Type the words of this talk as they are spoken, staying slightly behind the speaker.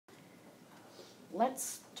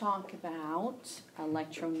let's talk about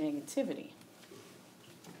electronegativity.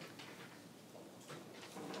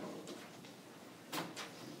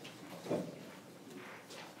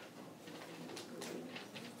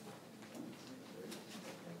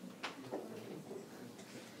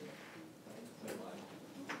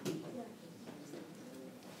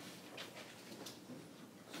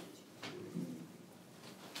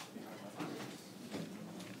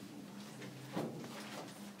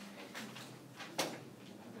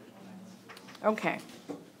 Okay.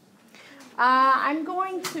 I'm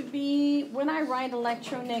going to be, when I write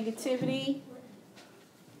electronegativity,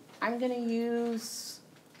 I'm going to use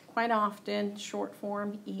quite often short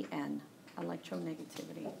form EN,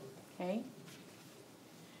 electronegativity. Okay?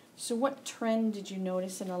 So what trend did you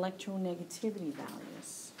notice in electronegativity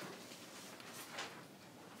values?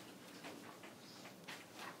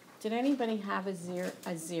 Did anybody have a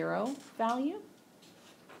zero value?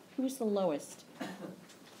 Who's the lowest?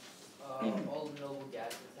 All noble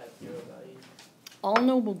gases have 0 value. All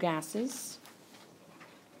noble gases.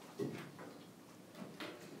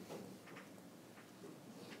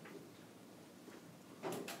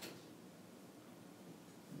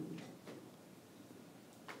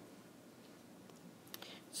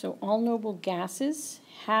 So all noble gases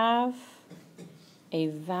have a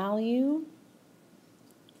value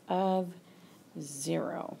of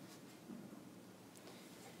 0.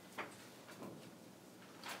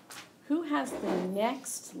 Who has the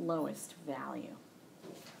next lowest value?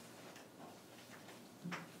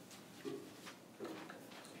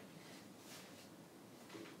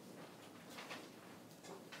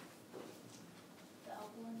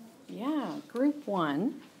 Yeah, group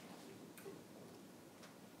 1,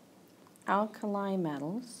 alkali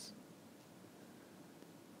metals.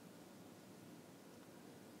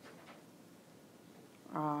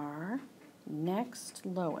 Are next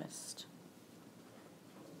lowest.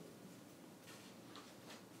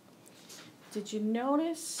 Did you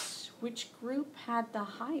notice which group had the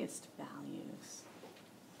highest values?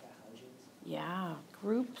 Yeah,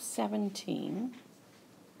 group 17.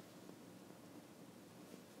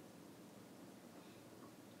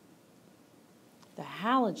 The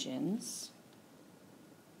halogens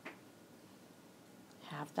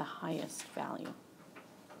have the highest value.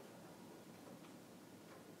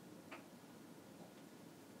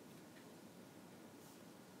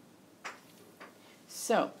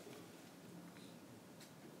 So,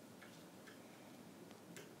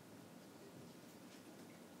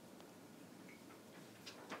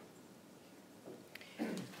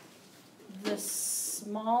 the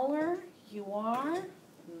smaller you are,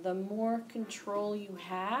 the more control you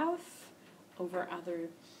have over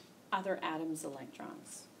other atoms'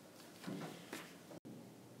 electrons.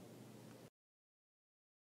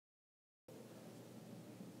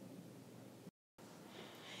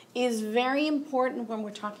 Is very important when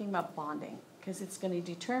we're talking about bonding, because it's going to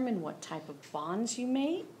determine what type of bonds you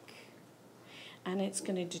make, and it's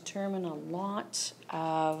going to determine a lot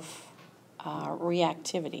of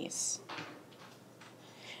reactivities.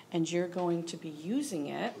 And you're going to be using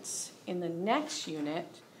it in the next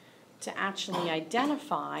unit to actually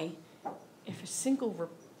identify if a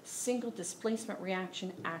single displacement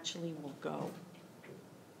reaction actually will go.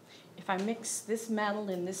 If I mix this metal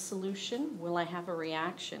in this solution, will I have a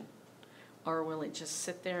reaction? Or will it just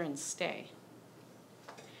sit there and stay?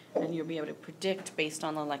 And you'll be able to predict based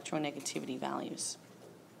on the electronegativity values.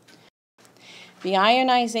 The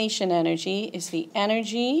ionization energy is the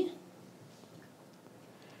energy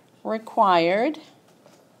required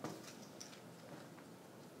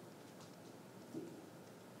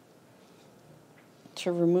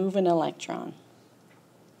to remove an electron.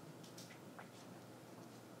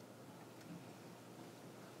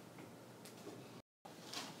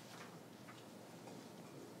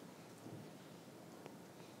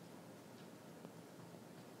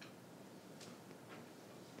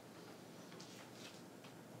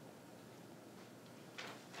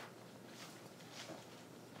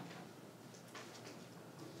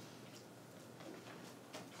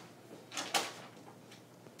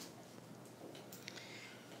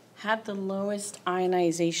 Had the lowest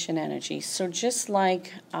ionization energy. So just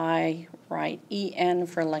like I write En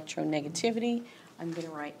for electronegativity, I'm going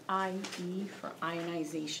to write IE for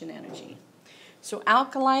ionization energy. So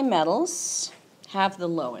alkali metals have the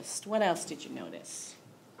lowest. What else did you notice?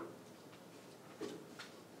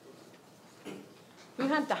 Who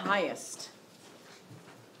had the highest?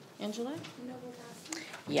 Angela? Noble gases.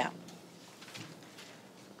 Yeah.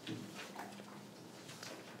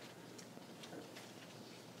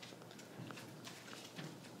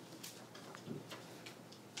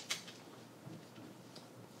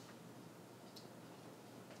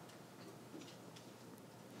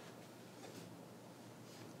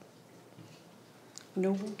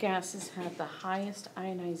 noble gases have the highest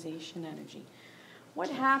ionization energy. What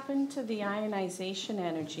happened to the ionization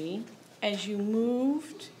energy as you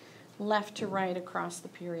moved left to right across the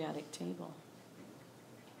periodic table?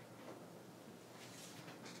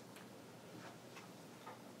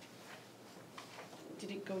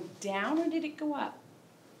 Did it go down or did it go up?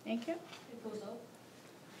 Thank you. It goes up.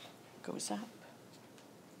 Goes up.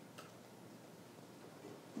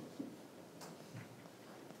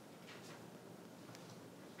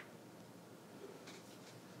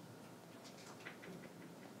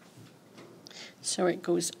 So it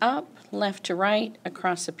goes up, left to right,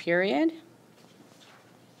 across a period.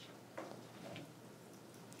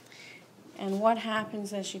 And what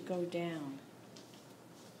happens as you go down?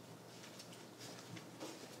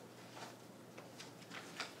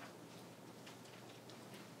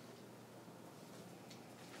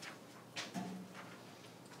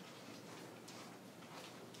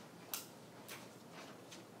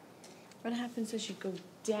 What happens as you go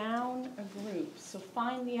down a group? So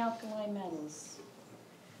find the alkali metals.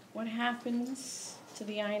 What happens to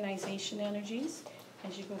the ionization energies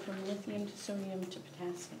as you go from lithium to sodium to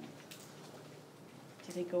potassium?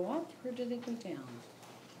 Do they go up or do they go down?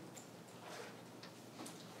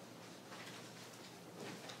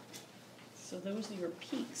 So those are your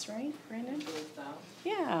peaks, right, Brandon? It goes down.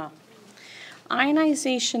 Yeah.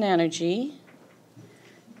 Ionization energy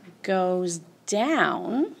goes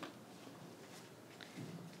down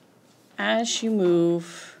as you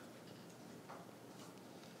move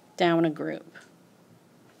down a group.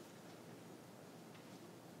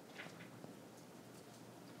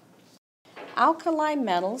 Alkali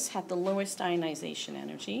metals have the lowest ionization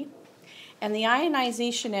energy, and the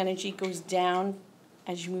ionization energy goes down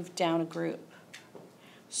as you move down a group.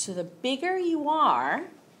 So the bigger you are,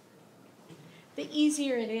 the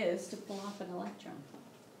easier it is to pull off an electron.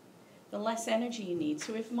 The less energy you need.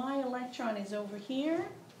 So if my electron is over here,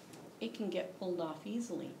 it can get pulled off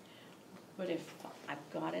easily. But if I've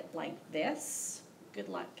got it like this, good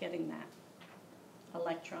luck getting that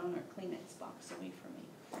electron or Kleenex box away from me,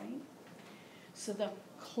 right? So the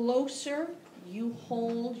closer you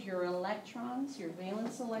hold your electrons, your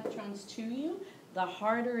valence electrons to you, the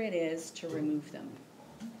harder it is to remove them,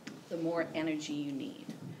 the more energy you need.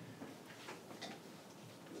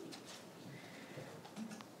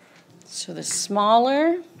 So the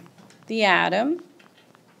smaller the atom,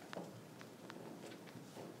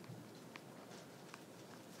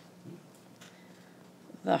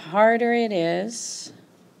 the harder it is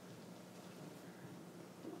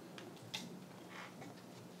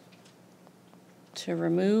to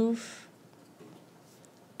remove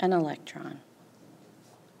an electron.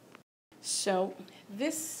 So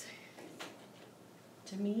this,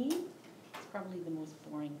 to me, is probably the most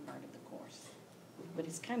boring part of the course. But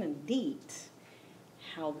it's kind of neat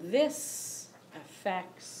how this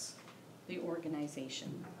affects the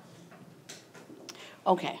organization.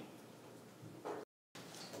 Okay.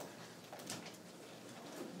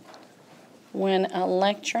 When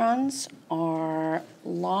electrons are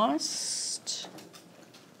lost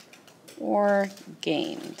or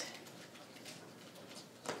gained.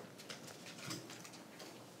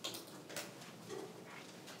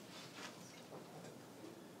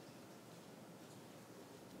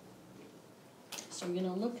 So we're going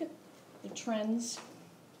to look at the trends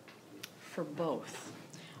for both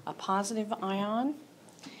a positive ion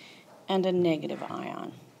and a negative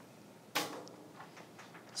ion.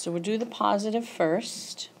 So we'll do the positive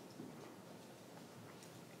first.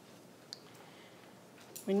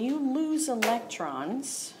 When you lose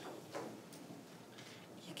electrons,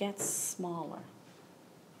 you get smaller.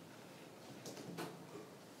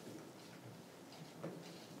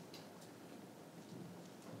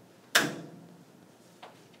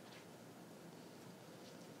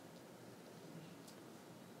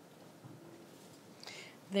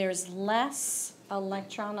 There's less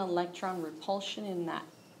electron-electron repulsion in that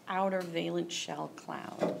outer valence shell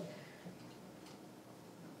cloud.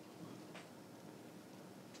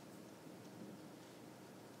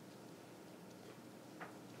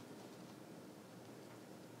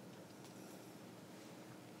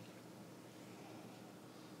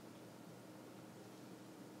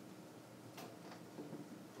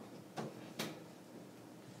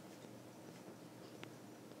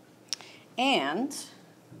 And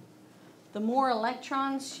the more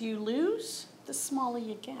electrons you lose, the smaller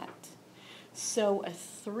you get. So a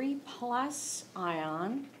 3+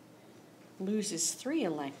 ion loses 3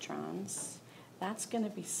 electrons. That's going to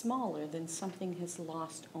be smaller than something has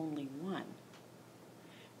lost only 1,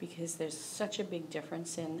 because there's such a big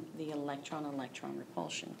difference in the electron-electron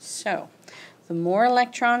repulsion. So the more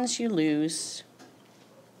electrons you lose,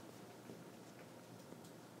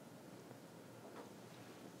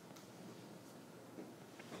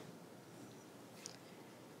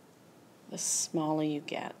 the smaller you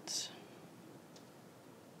get.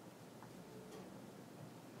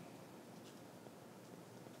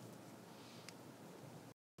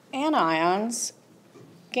 Anions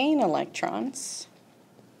gain electrons,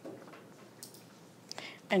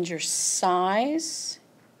 and your size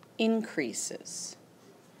increases.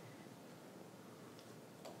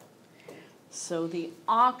 So the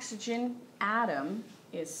oxygen atom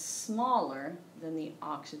is smaller than the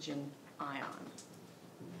oxygen ion.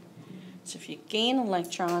 So if you gain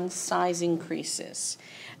electrons, size increases.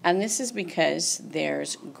 And this is because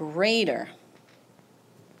there's greater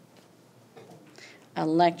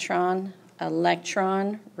electron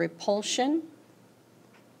repulsion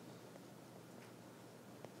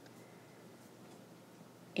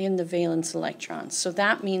in the valence electrons. So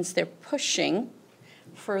that means they're pushing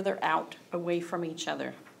further out away from each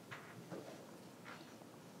other.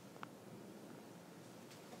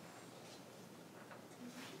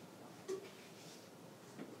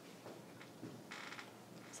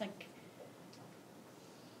 It's like,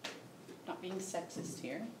 not being sexist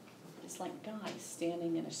here, it's like guys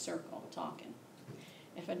standing in a circle talking.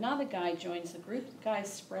 If another guy joins the group, the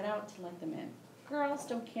guys spread out to let them in. Girls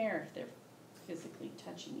don't care if they're physically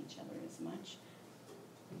touching each other as much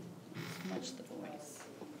the boys.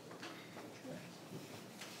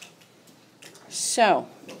 So,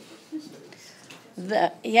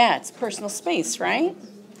 it's personal space, right?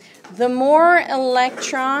 The more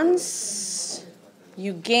electrons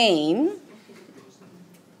you gain,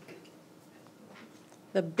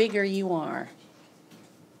 the bigger you are.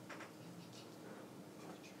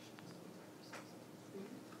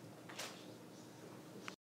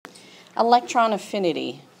 Electron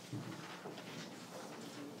affinity.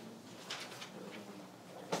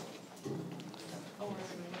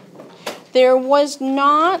 There was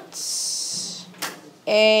not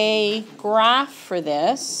a graph for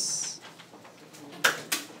this.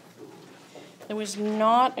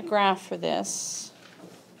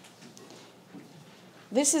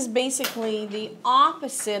 This is basically the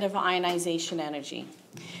opposite of ionization energy.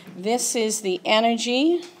 This is the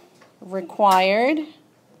energy required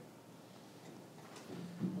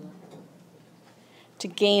to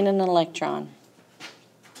gain an electron.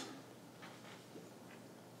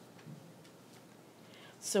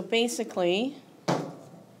 So basically,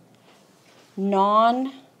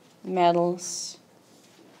 non-metals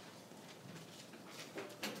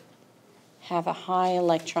have a high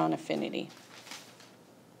electron affinity.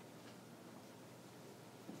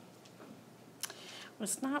 Well,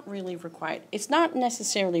 it's not really required. It's not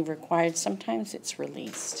necessarily required. Sometimes it's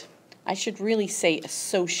released. I should really say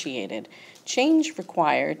associated. Change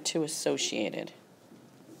required to associated.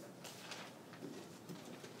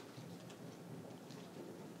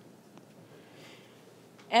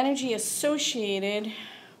 Energy associated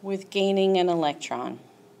with gaining an electron.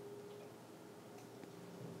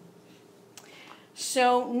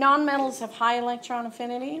 So nonmetals have high electron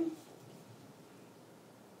affinity.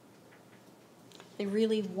 They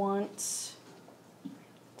really want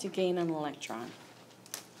to gain an electron.